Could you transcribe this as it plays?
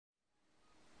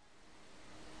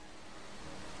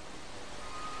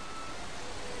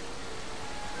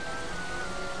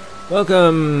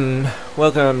Welcome,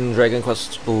 Dragon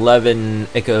Quest XI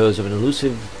Echoes of an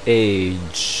Elusive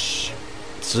Age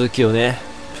続きをね、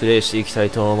プレイしていきたい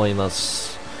と思いま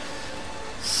す。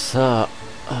さ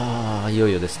あ、いよ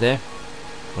いよですね。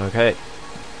Okay.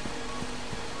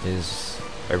 Is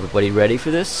everybody ready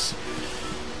for this?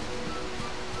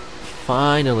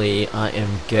 Finally, I am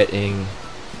getting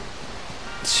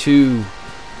to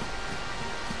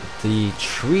the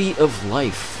Tree of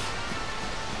Life.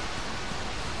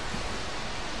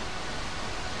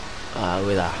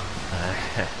 上だ。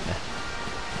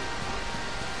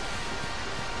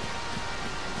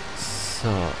さ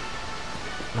あ、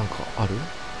なんかある？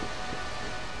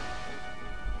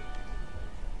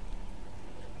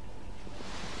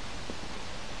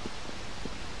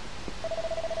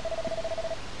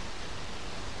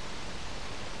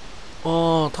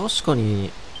ああ、確か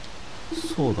に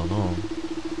そうだな。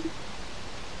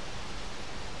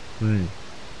うん。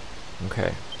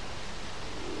OK。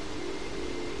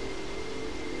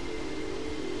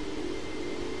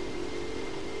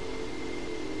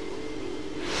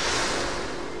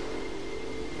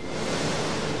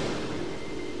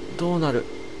どうなる？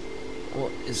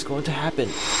 What is going to happen?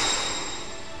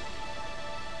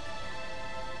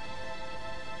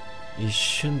 一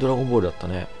瞬ドラゴンボールだった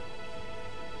ね。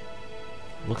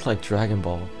Looks like Dragon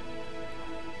Ball.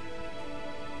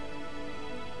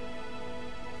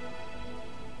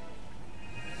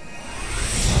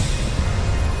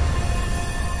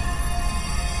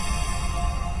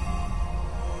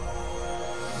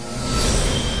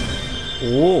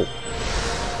 Oh!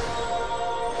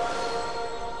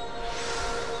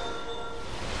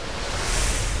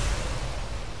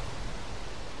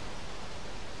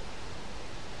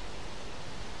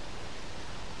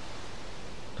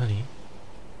 Nani?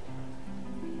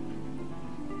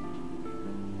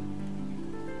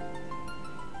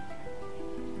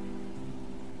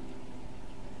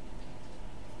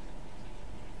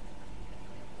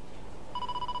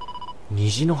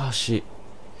虹の橋 A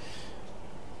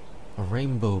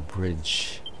Rainbow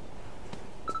Bridge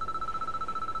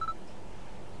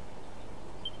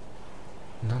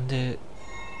なんで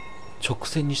直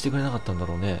線にしてくれなかったんだ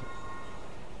ろうね。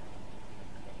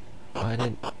Why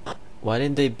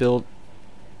didn't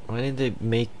they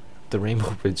make the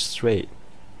Rainbow Bridge straight?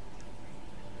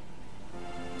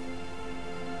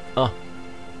 あ、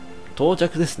到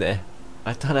着ですね。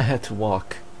I thought I had to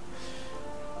walk.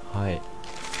 はい。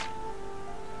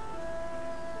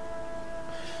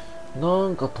な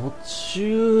んか途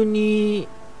中に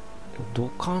土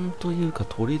管というか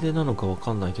砦なのかわ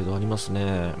かんないけどあります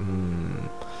ね。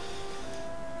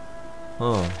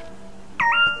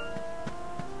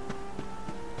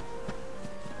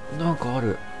なんかあ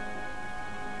る。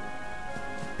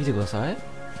見てください。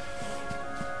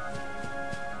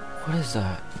What is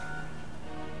that?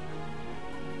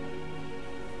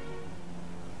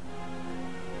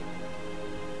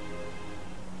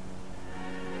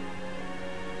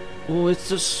 Oh,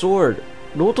 it's a sword.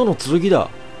 ロトの剣だ。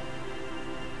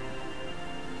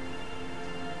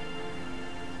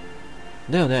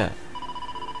だよね。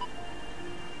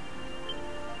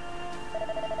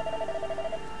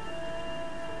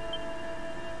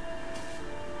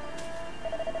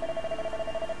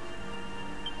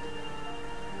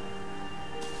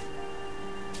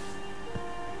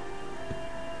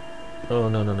Oh,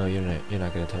 no, you're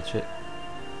not gonna touch it.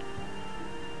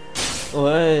 Oh,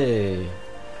 hey.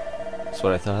 That's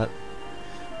what I thought.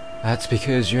 That's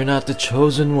because you're not the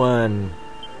chosen one.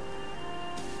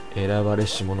 選ばれ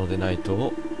し者でない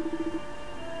と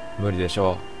無理でし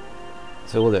ょう。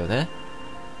そういうことだよね。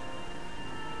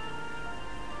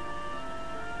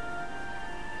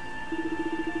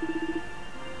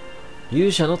勇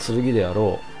者の剣であ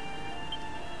ろ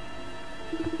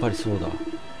う。やっぱりそうだ。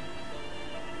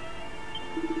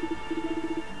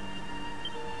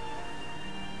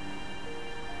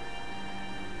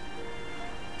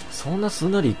そんなす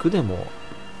んなり行くでも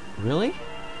Really?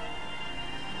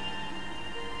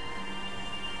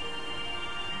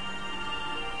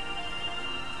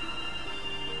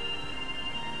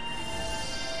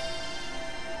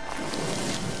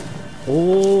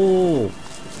 おー、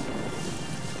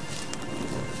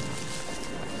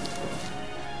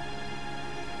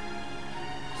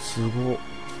すごっ。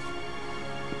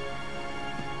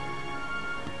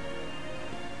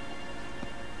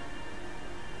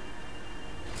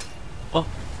あ、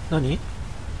何？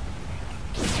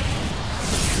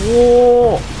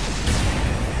おー、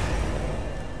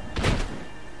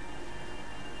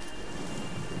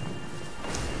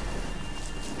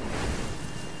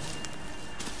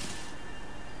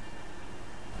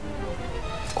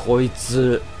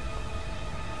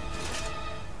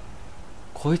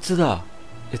ここいつだ。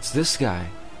It's this guy.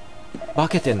 化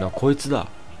けてんのはこいつだ。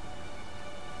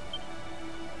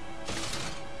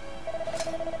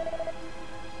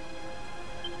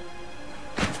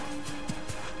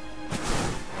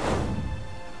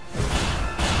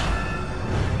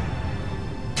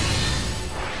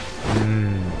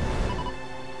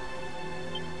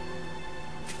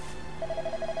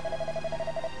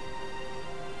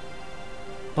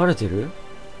バレてる？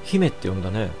姫って呼ん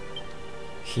だね。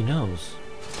He knows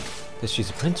that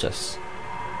she's a princess.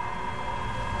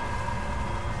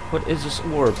 What is this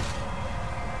orb?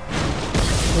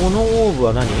 このオーブ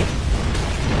は何？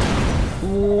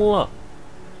うわ。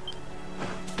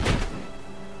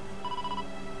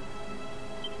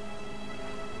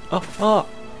あ。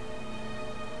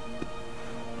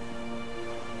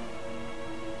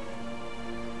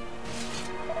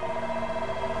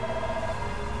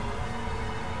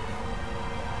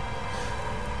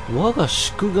我が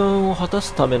祝願を果た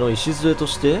すための礎と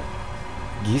して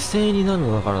犠牲になる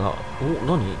のだからな。お、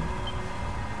何？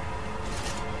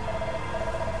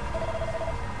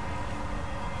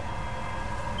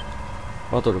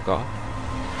バトルか？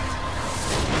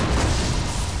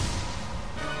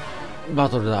バ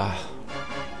トルだ。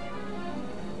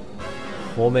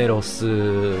ホメロ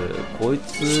ス、こい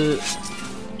つ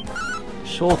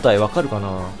正体わかるか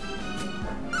な？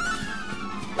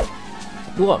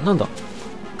うわ、なんだ？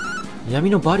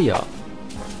闇のバリア。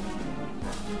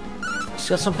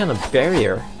She's got some kind of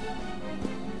barrier.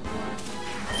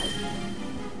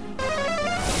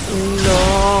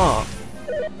 No.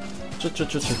 ちょ。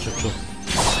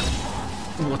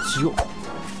うわ、強っ。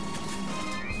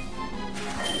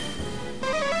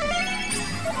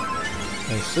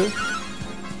ナイス。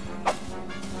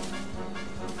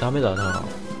ダメだな。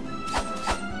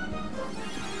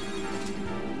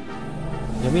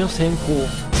闇の先行。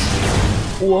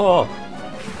うわぁ。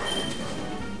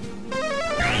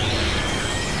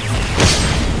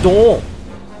ドーン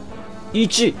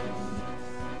 !1!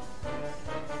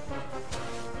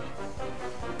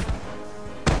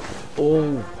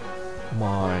 Oh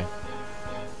my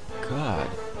god.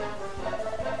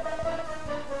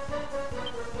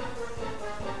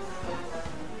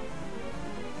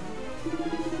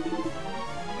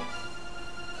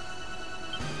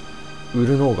 ウ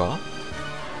ルノーガ？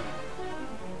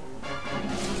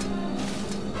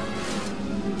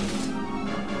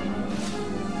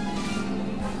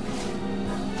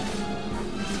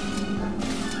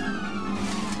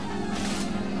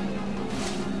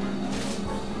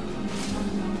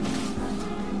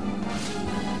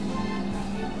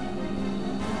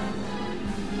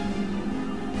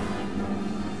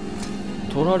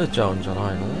取られちゃうんじゃ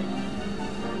ないの？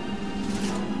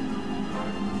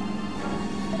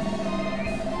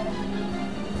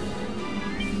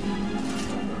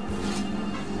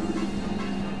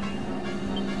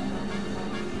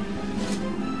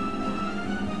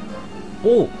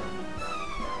おう。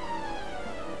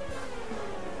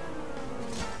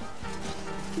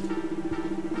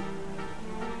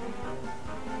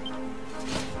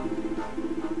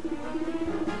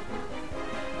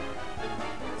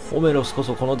ホメロスこ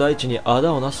そこの大地に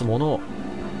仇をなす者。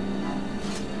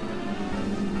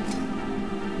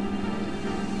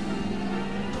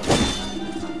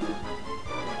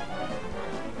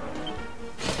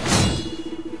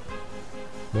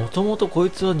もともとこい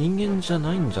つは人間じゃ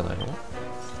ないんじゃないの？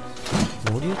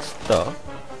乗り移った？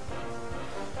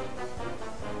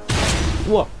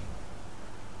うわ、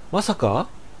まさか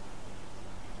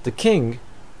The King？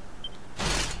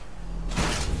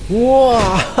 う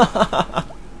わ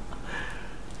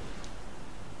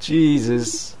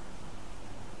Jesus.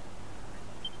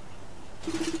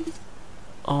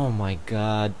 Oh my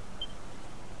god.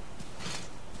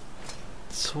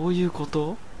 そういうこ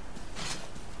と？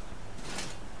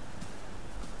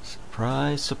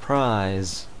 Surprise,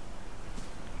 surprise.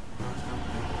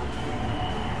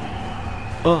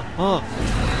 わ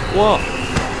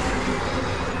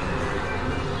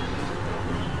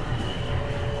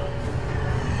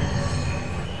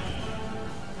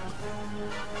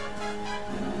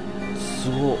す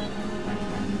ごっ。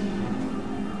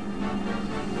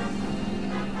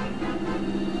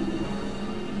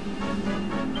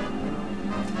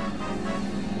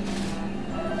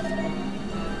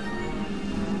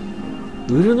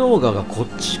ウルノーガがこっ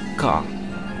ちか。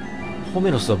ホメ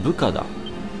ロスは部下だ。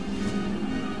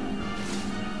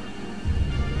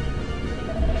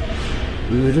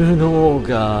ウルノー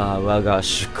ガ我が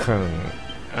主君。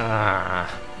あ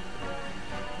あ。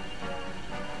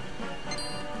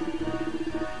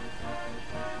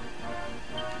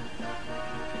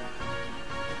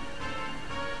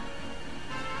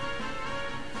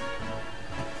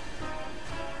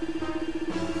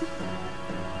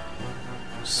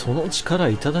その力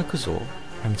いただくぞ。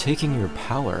I'm taking your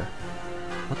power.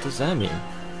 What does that mean?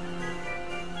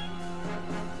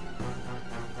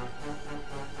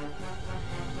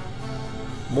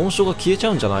 紋章が消えち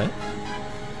ゃうんじゃない？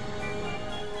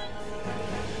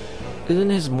 Isn't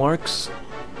his mark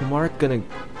gonna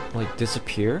like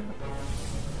disappear?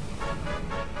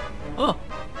 あっ、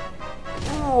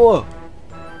おお、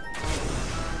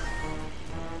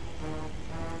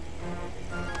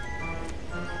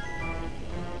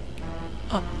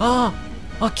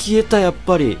消えた、やっ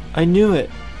ぱり。I knew it.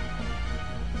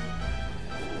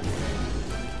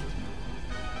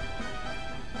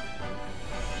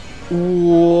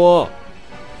 おお、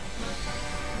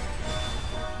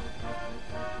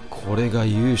これが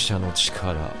勇者の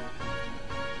力。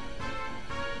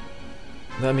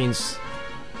That means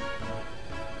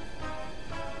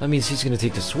he's gonna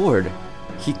take the sword.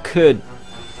 He could,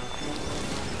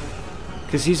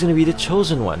 because he's gonna be the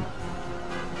chosen one.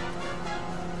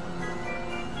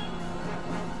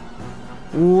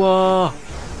 うわー、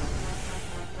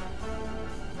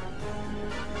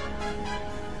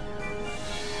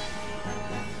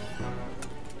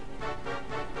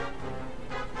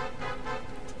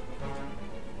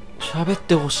喋っ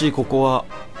てほしい、ここは。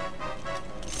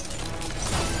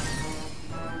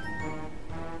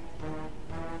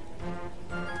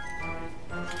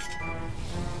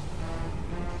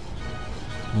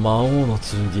魔王の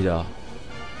剣だ。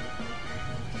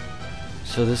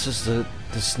So this is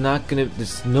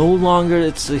no longer,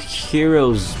 it's the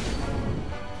hero's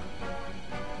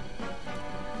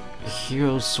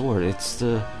sword. It's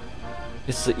the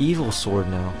evil sword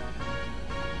now.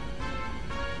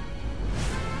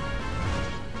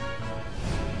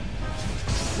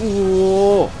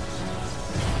 おお、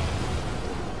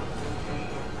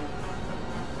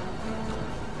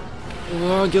う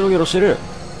わー、ギョロギョロしてる。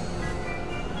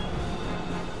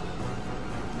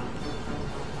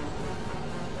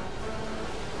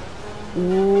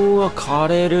うわ、枯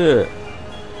れる。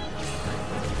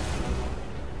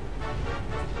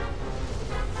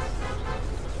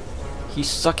He's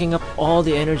sucking up all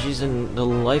the energies and the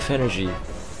life energy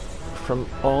from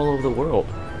all over the world.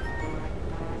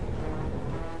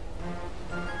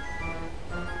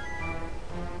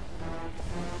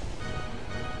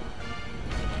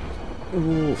 おお、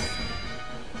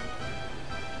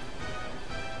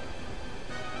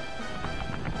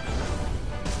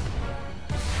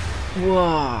う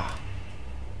わ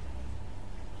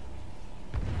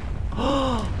ー、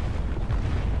はあ、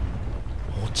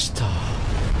落ちた。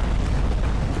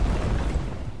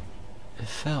It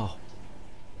fell.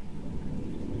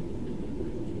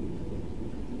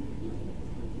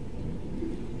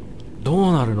 ど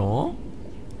うなるの？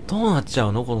どうなっちゃ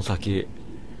うのこの先。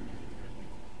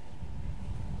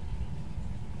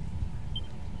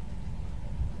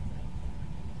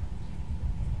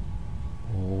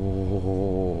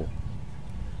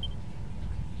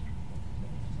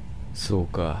そう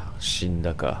か、死ん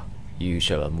だか。勇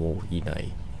者はもういな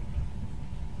い。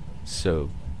So,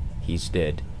 he's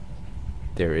dead.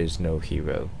 There is no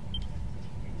hero.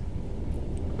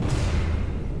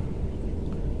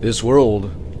 This world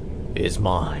is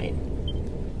mine.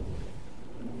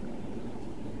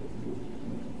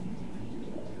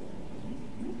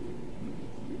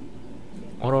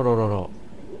 あらららら。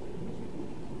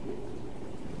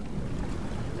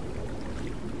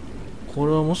こ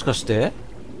れはもしかして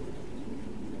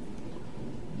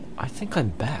？I think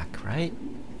I'm back, right?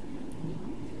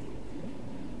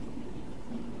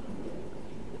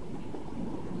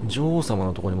 女王様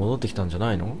のところに戻ってきたんじゃ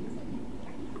ないの？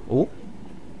お？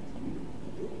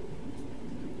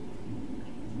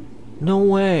 No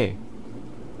way!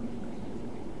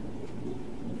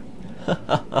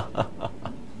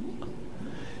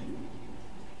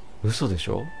 嘘でし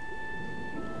ょ？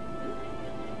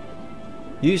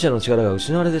勇者の力が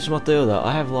失われてしまったようだ。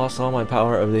I have lost all my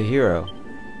power of the hero.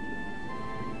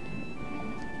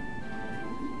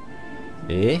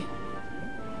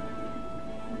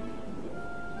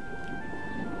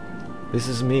 This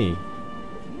is me.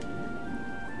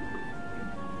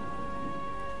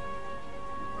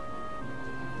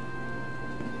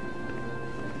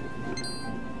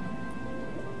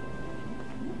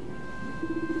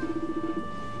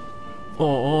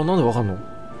 なんでわかんの？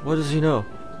 What does he know?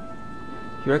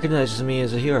 He recognizes me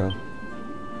as a hero.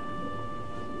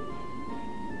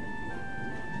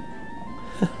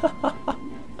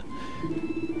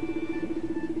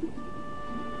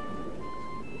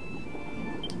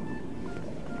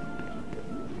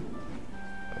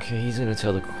 Okay, he's gonna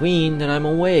tell the queen that I'm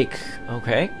awake.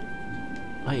 Okay.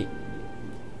 はい。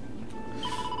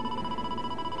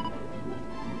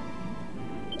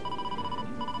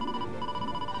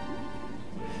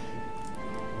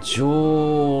ジ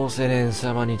ョーセレン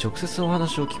様に直接お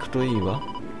話を聞くといいわ。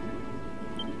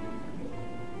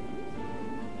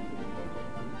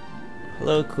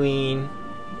Hello, Queen.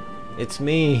 It's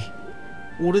me.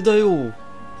 俺だよ。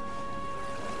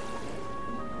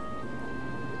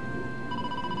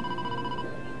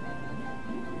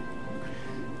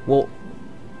Well,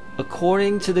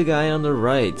 according to the guy on the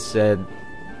right said,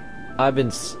 I've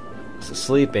been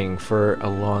sleeping for a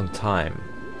long time.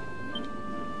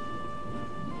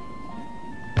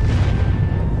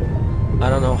 I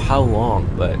don't know how long,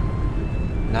 but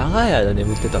長い間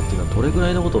眠ってたっていうのはどれぐら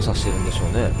いのことを指してるんでしょ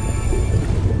うね。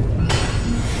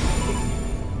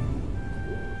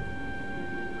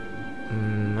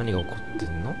何が起こって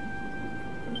んの？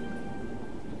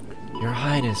 Your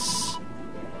Highness.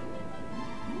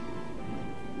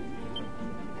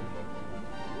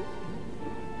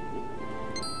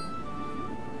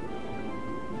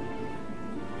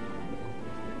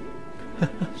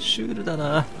 シュールだ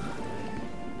な。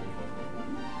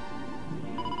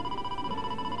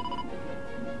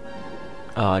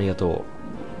ありがと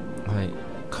う。はい、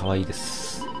かわいいで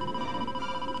す。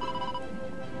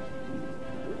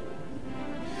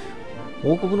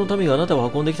王国の民があなた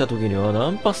を運んできた時には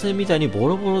難破船みたいにボ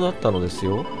ロボロだったのです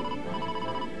よ。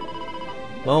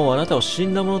魔王はあなたを死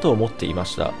んだものと思っていま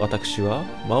した。私は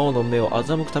魔王の目を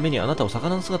欺くためにあなたを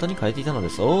魚の姿に変えていたので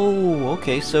す。Oh,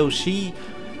 okay, so she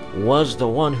was the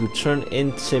one who turned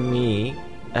into me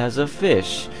as a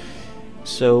fish.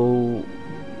 So,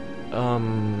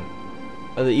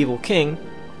 the evil king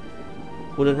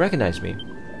wouldn't recognize me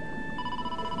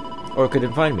or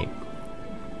couldn't find me.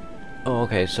 Oh,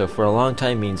 okay, so for a long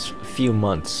time means few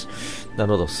months. な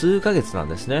るほど、数ヶ月なん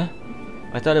ですね。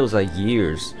I thought it was like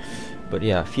years, but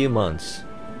yeah, few months.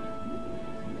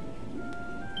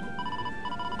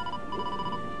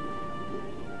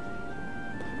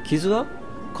 傷が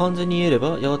完全に癒えれ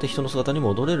ばやがて人の姿に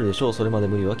戻れるでしょう。それまで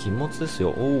無理は禁物です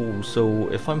よ。Oh, so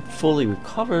if I'm fully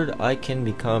recovered, I can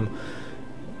become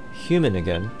human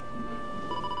again.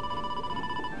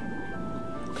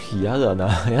 嫌だ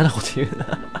な、嫌なこと言う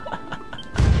な。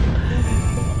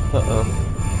Oh,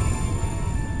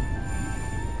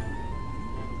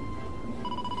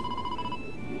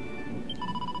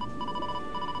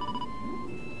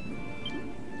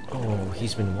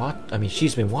 she's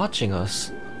been watching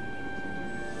us.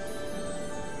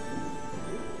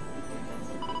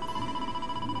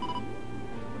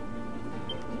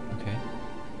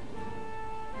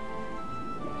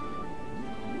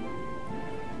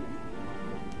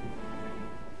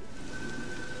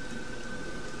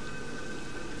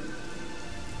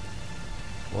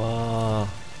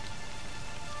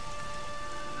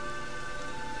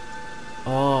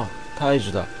 Oh, 大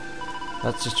樹だ。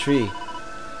That's a tree.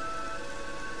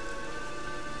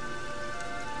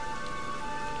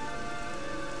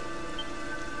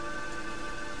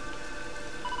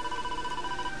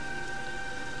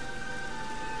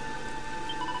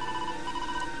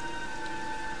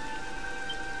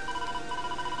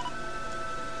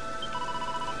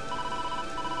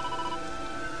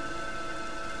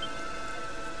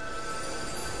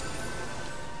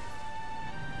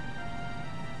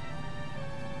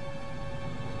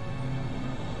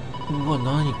うわ、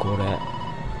何これ。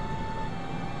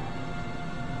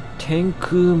天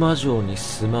空魔女に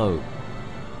住まう。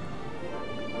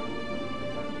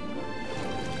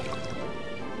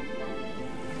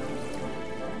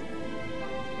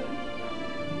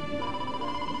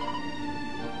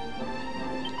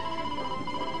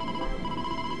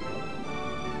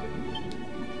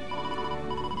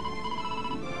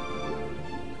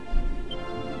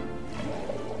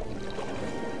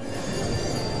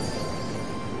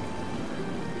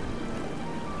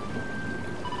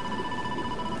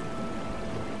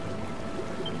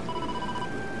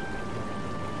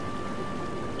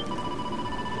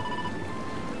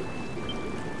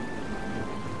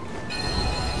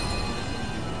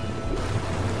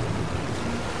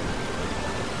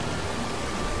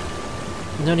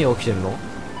何が起きてるの？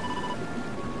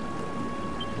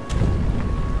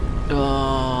う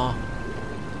わ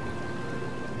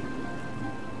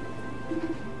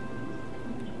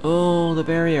ー。Oh, the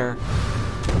barrier.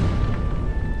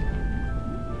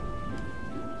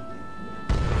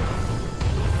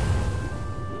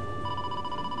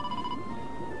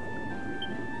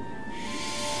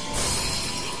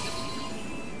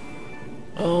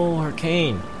 Oh, her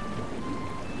cane.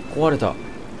 壊れた。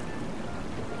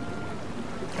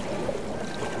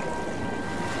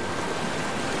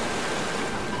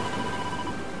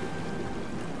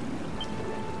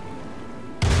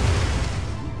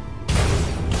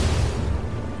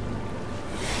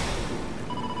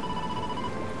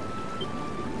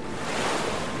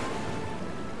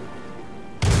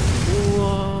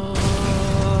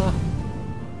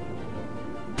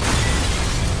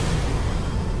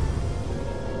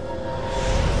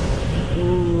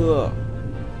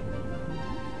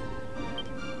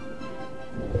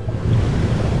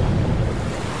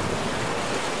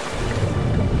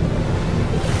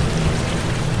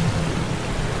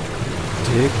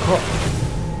でかっ。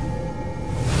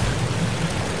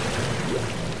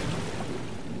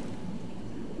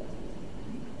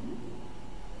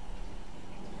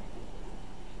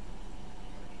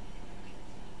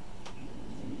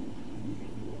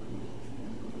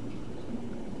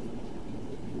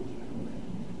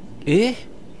え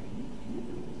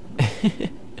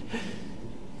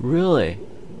really?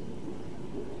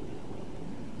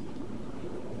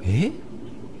 え、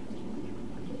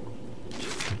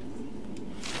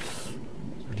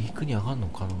陸に上がんの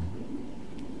かな。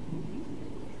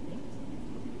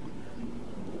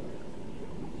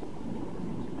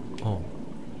あ、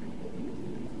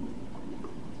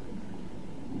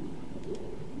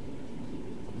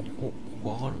お、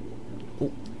上がる。お、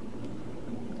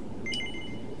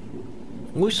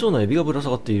美味しそうなエビがぶら下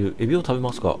がっている。エビを食べ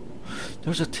ますか？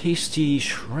 There's a tasty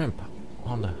shrimp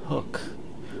on the hook.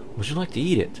 Would you like to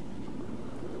eat it?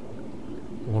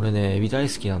 俺ね、エビ大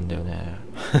好きなんだよね。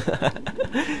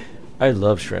I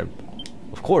love shrimp.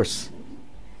 Of course.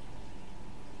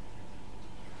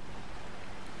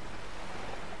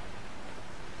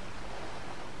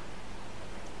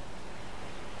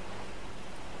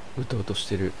 うとうとし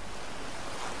てる。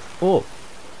お、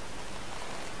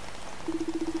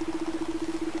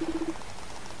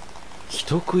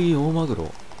人食い大マグ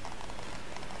ロ。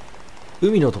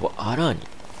海の男アラーニ。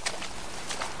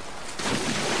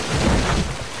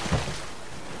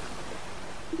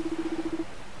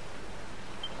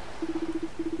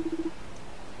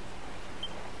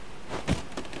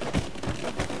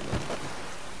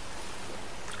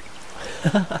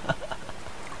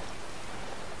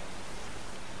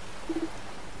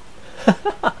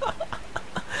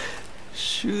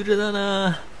シュールだ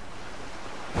な。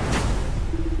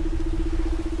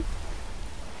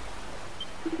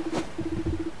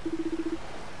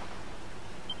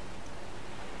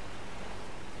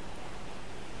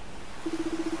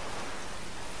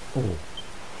おう、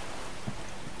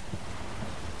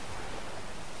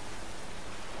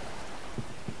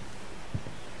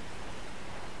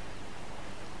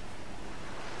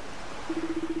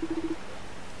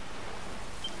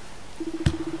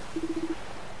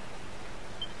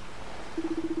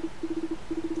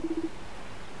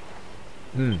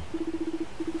うん、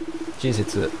親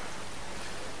切。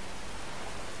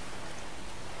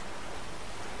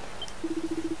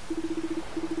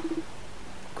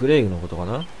グレイグのことか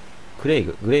な。グレイ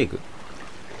グ。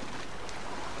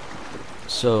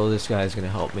So this guy's gonna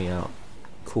help me out.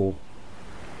 Cool.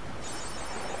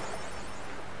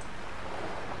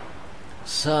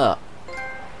 さ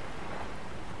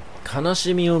あ、悲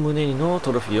しみを胸にの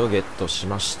トロフィーをゲットし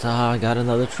ました。Got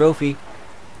another trophy.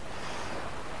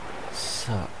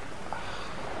 さあ、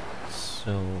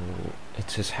So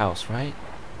it's his house, right?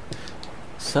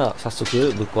 さあ、早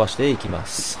速ぶっ壊していきま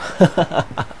す。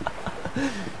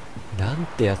なん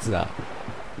てやつだ。はい、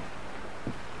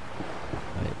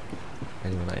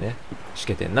何もないね。し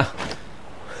けてんな。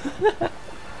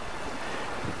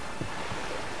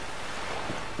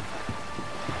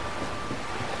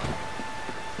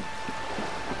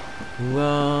う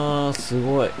わー、す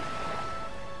ごい。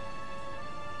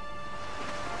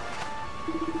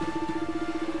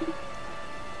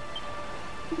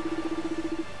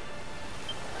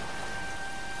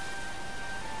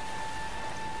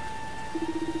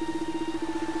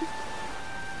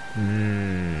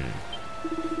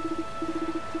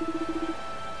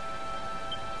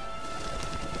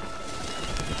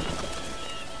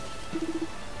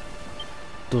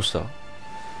どうした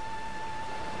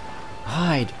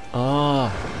？Hide。あ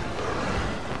あ、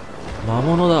魔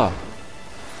物だ。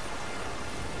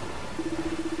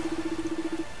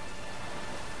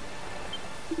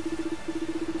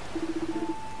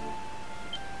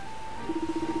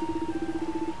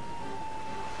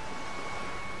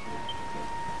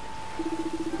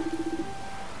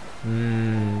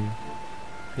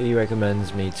He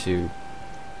recommends me to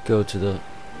go to the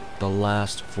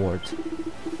last fort.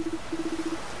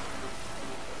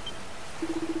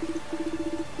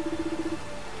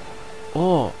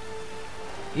 ああ、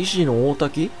石の大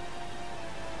滝？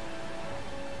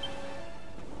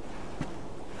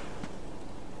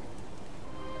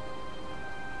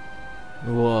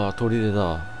うわぁ、砦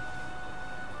だ。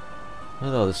な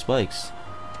んだ、the spikes。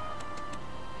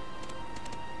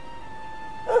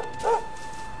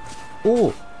お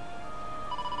お、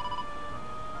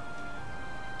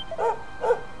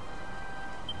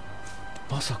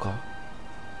まさか。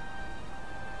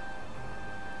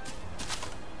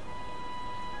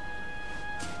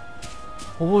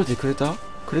覚えてく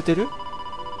れてる？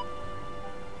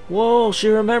 Whoa, she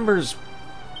remembers.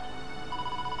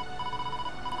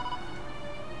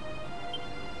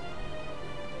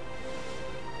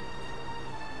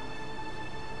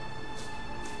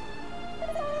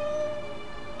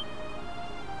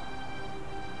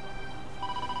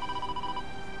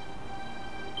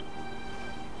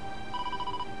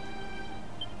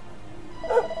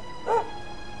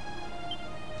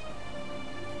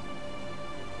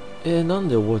 なん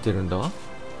で覚えてるんだ？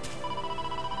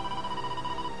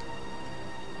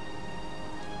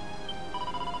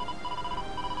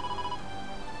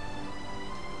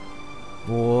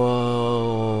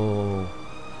 Whoa.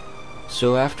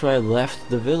 So after I left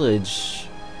the village,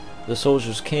 the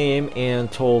soldiers came and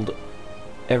told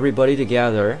everybody to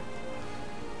gather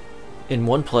in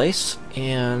one place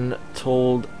and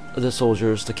told the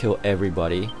soldiers to kill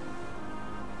everybody.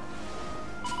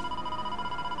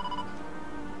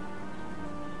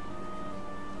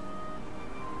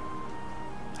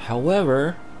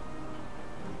 However,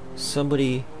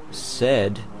 somebody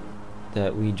said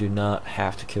that we do not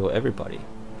have to kill everybody.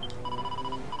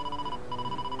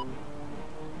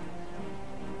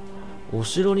 お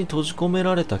城に閉じ込め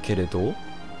られたけれど、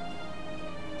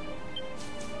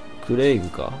グレイグ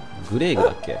か？グレイグ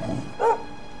だっけ？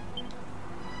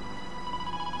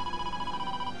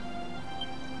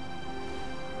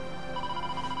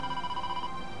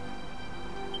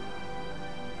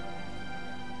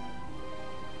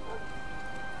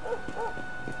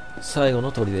最後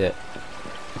の砦。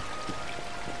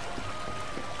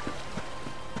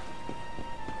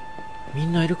み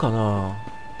んないるかな？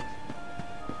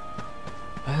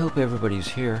 I hope everybody's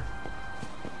here.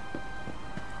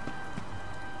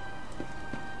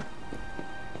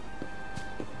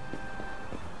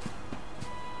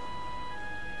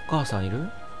 お母さんいる？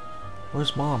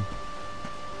 Where's mom?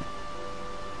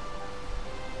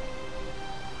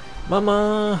 マ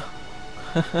マー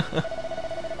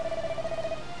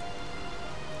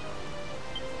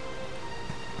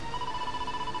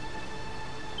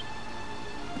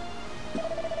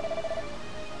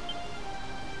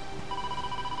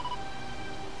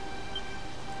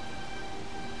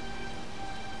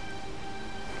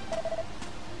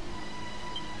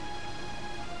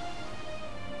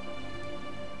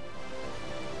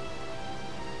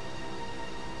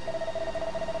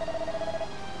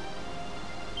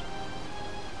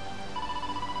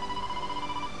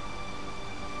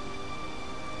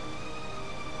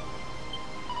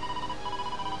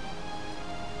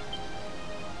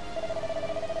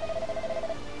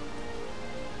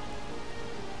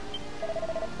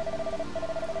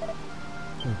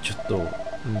ちょっと、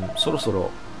そろそろ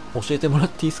教えてもらっ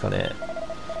ていいですかね。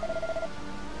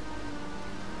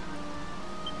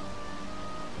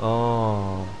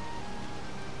も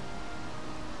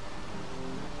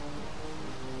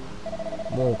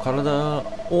う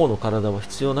王の体は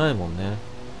必要ないもんね。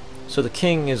So the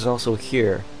king is also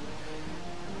here.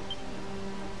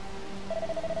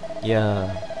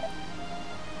 Yeah.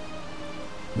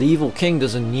 The evil king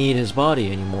doesn't need his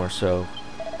body anymore, so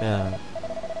yeah.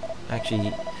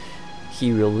 Actually,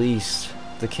 he released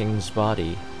the king's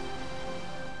body.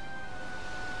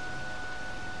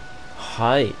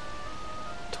 はい。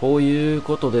という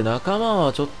ことで、仲間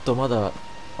はちょっとまだ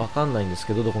わかんないんです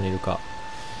けど、どこにいるか。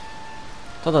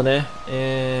ただね、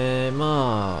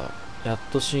まあ、やっ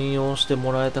と信用して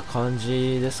もらえた感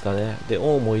じですかね。で、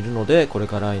王もいるので、これ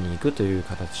から会いに行くという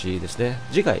形ですね。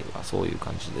次回はそういう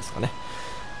感じですかね。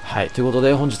はい。ということ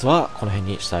で、本日はこの辺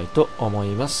にしたいと思い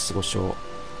ます。ご視聴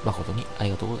誠にあ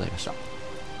りがとうございました。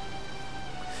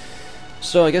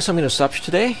So I guess I'm gonna stop you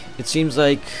today. It seems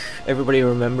like everybody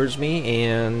remembers me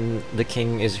and the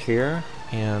king is here,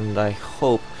 and I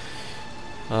hope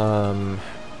I'm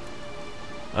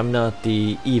not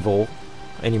the evil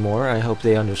anymore. I hope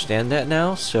they understand that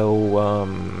now. So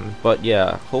but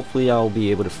yeah, hopefully I'll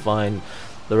be able to find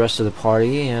the rest of the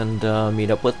party and meet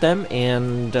up with them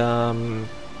and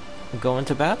go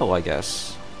into battle, I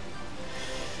guess.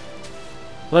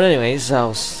 But anyways,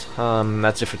 that's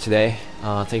it for today.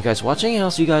 Thank you guys for watching, and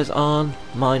I'll see you guys on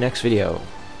my next video.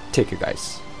 Take care,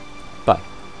 guys.